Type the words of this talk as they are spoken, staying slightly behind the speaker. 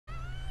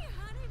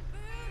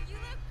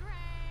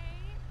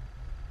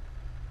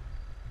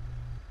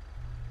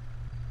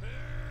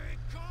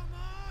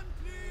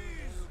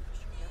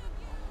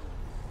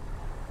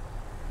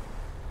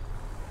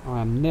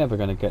I'm never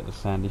going to get the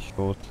sandy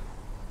shores.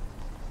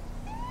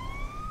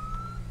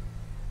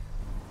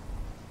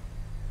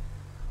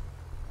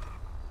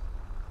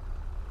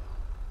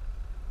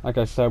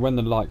 Okay, so when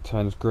the light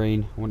turns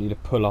green, I want you to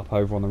pull up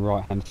over on the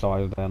right hand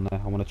side down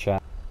there. I want to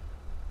chat.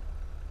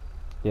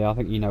 Yeah, I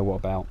think you know what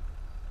about.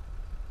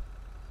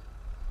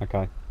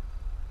 Okay.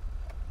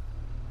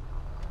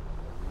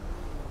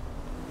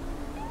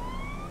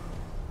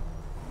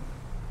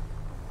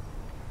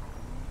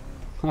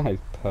 That is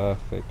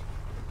perfect.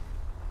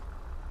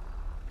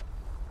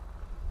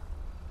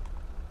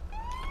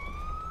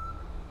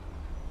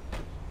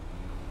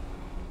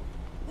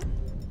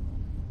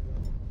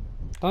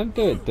 Don't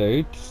do it,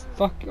 dude. Just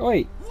fuck.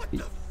 Wait.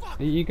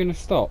 Are you gonna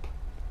stop?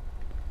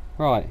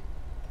 Right.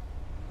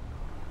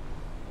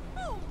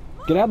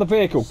 Get out of the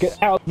vehicle.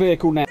 Get out of the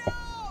vehicle now.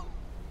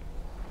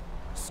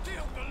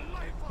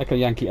 Echo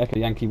Yankee. Echo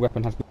Yankee.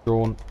 Weapon has been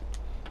drawn.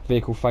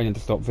 Vehicle failing to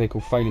stop.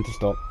 Vehicle failing to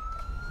stop.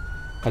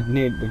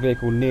 The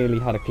vehicle nearly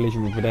had a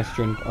collision with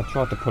pedestrian. I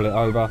tried to pull it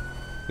over.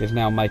 It is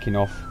now making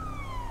off.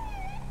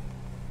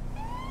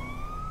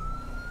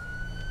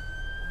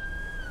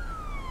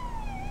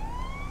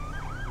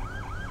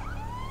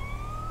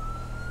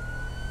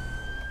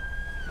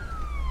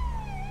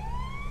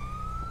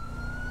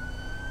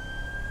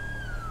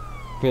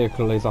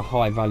 Vehicle is a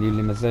high value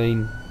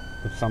limousine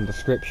of some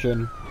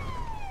description.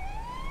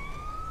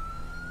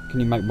 Can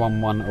you make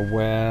 1-1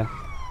 aware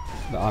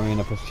that I'm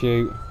in a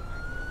pursuit?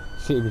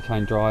 Suitably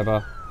trained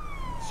driver,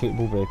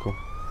 suitable vehicle.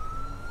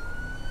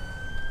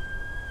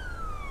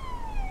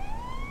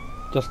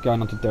 Just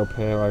going onto Del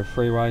Piero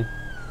freeway.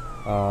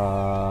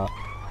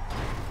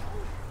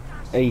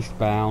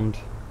 Eastbound.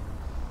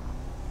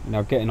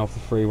 Now getting off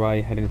the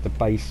freeway, heading into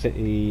Bay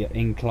City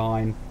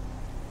incline.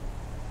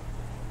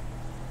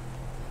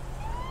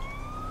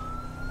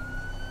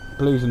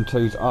 Blues and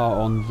twos are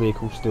on,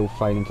 vehicle still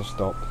failing to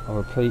stop. I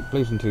repeat,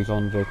 blues and twos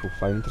on, vehicle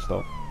failing to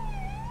stop.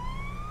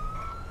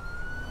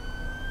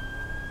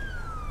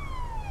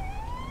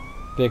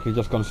 Vehicle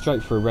just gone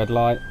straight through a red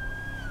light.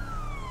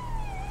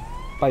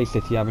 Bay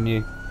City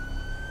Avenue.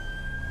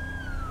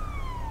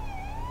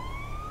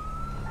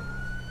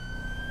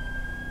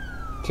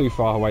 Too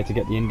far away to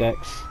get the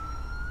index.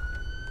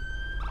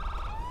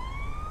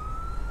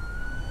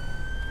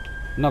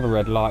 Another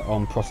red light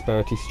on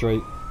Prosperity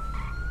Street.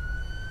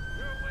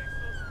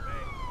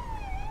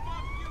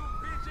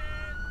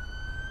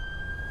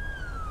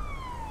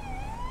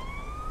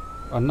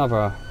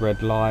 Another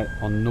red light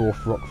on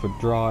North Rockford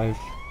Drive.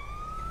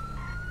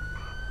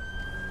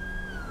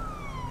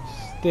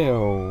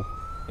 Still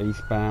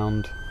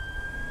eastbound.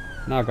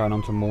 Now going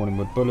on to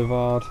Morningwood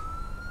Boulevard.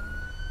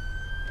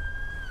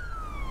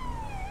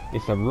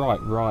 It's a right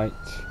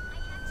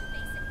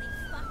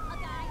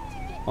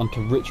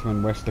onto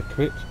Richmond West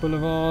Eclipse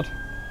Boulevard.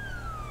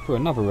 Through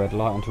another red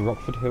light onto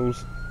Rockford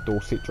Hills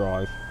Dorset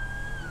Drive.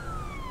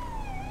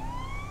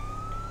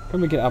 Can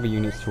we get other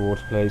units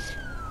towards, please?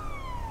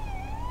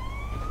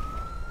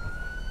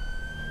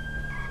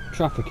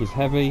 Traffic is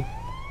heavy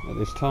at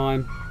this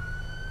time.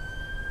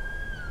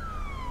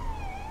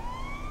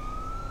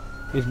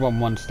 Is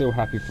 1-1 still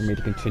happy for me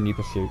to continue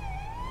pursuit?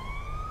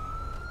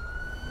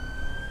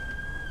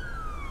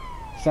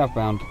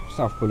 Southbound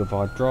South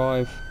Boulevard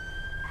Drive.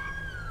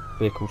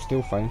 Vehicle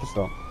still failing to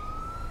stop.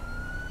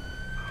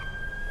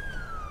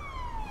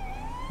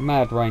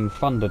 Mad Rain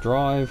Thunder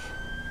Drive.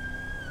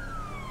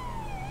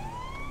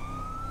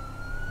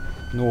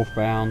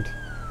 Northbound.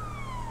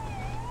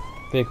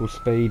 Vehicle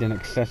speed in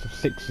excess of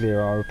 60,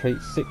 I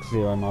repeat, 60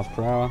 miles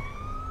per hour.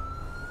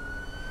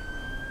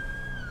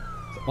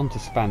 It's onto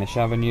Spanish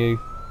Avenue.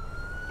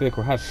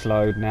 Vehicle has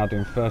slowed, now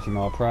doing 30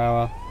 miles per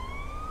hour.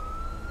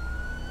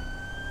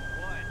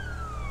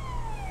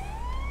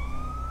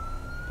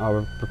 I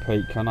will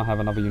repeat, can I have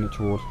another unit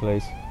towards,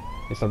 please?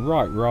 It's a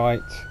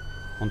right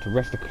onto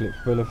West Eclipse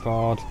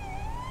Boulevard,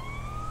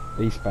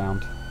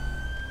 eastbound.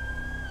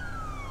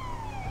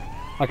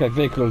 Okay,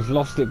 vehicle has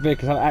lost it.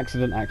 Vehicle had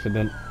an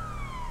accident.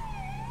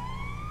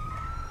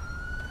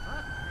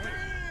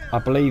 I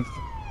believe,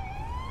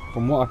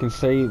 from what I can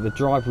see, the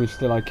driver is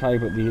still okay,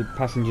 but the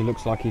passenger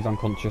looks like he's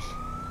unconscious.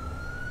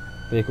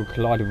 Vehicle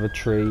collided with a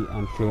tree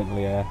and flew into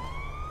the air.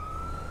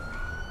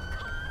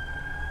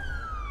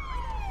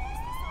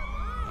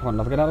 Come on,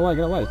 love, get out of the way,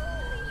 get out of the way.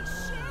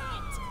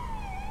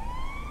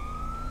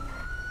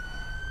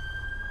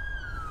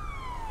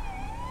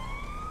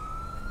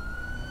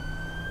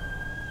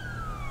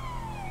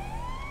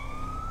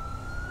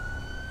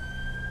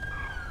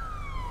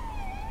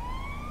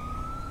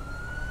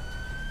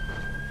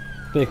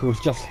 Vehicle's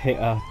just hit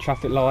a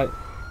traffic light.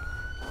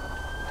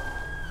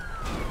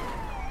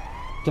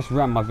 Just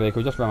ran my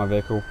vehicle,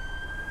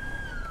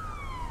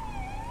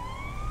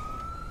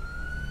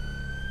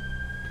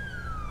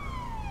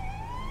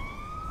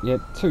 Yeah,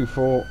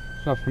 2-4.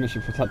 Have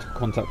permission for tactical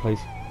contact,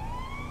 please.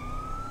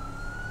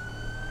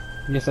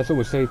 Yes, that's all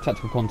we see.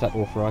 Tactical contact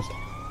authorised.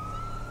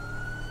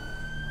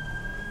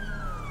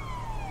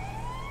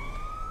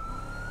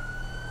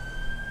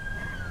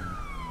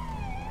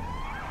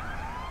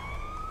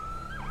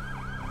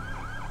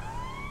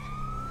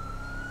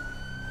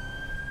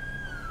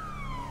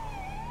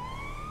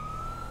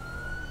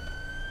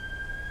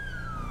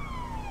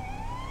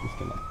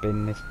 Gonna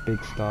bin this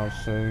big style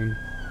soon.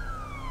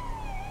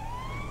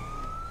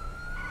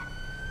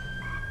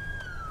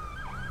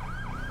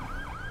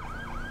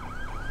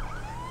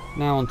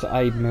 Now on to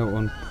Abe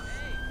Milton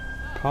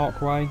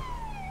Parkway,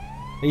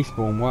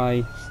 Eastbourne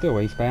Way, still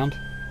eastbound.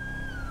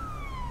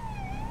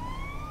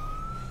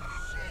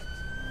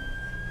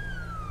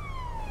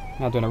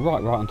 Now doing a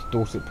right onto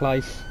Dorset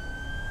Place.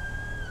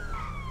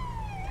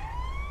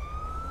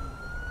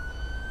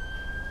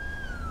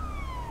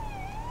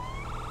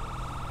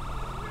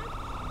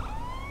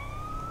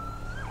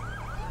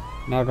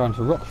 Now going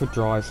to Rockford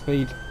Drive,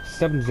 speed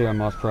 70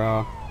 miles per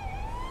hour.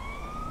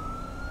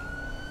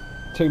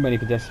 Too many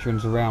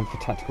pedestrians around for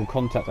tactical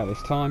contact at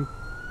this time.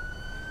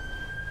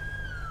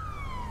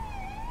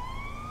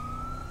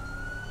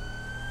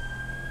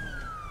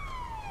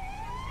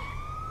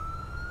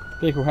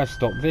 Vehicle has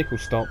stopped, vehicle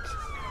stopped.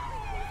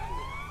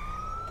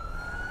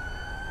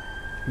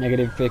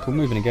 Negative, vehicle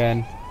moving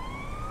again.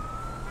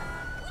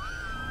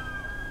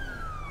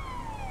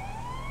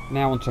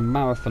 Now onto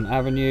Marathon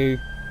Avenue.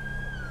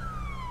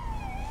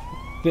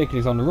 Vehicle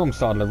is on the wrong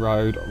side of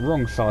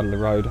the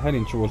road,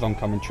 heading towards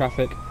oncoming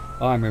traffic.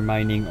 I am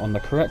remaining on the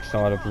correct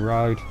side of the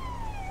road.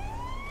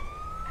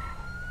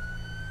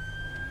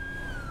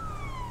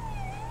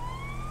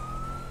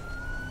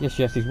 Yes,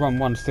 he's run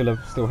one, still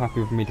happy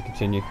with me to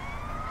continue.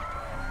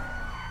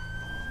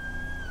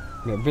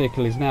 The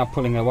vehicle is now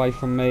pulling away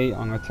from me.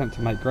 I'm going to attempt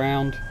to make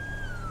ground.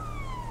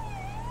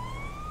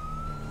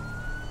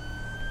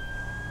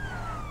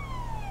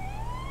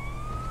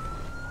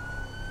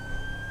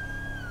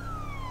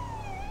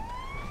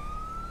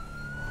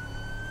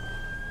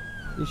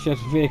 This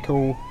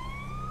vehicle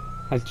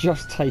has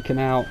just taken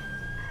out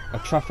a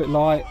traffic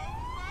light.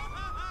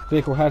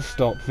 Vehicle has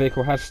stopped.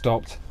 Vehicle has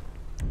stopped.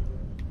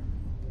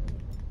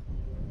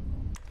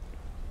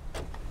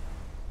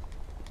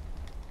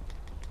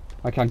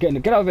 Okay, I'm getting.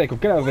 Get out of the vehicle.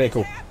 Get out of the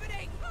vehicle.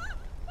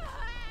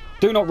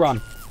 Do not run.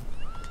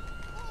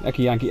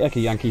 Ecky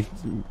Yankee.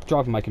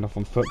 Driver making off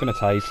on foot. Gonna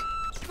tase.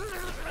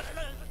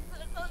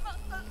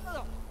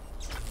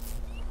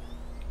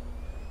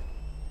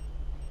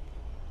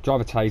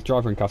 Driver tased.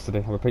 Driver in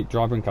custody. I repeat,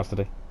 driver in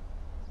custody.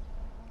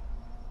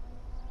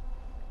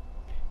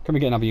 Can we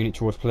get another unit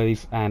towards,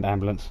 please? And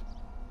ambulance.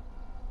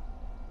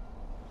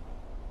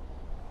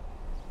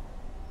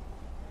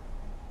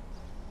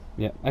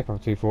 Yeah,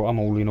 ep24, I'm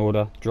all in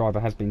order. Driver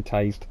has been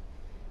tased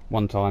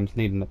one time.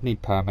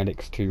 Need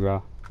paramedics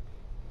to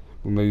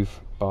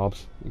remove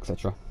barbs,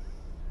 etc.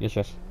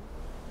 Yes.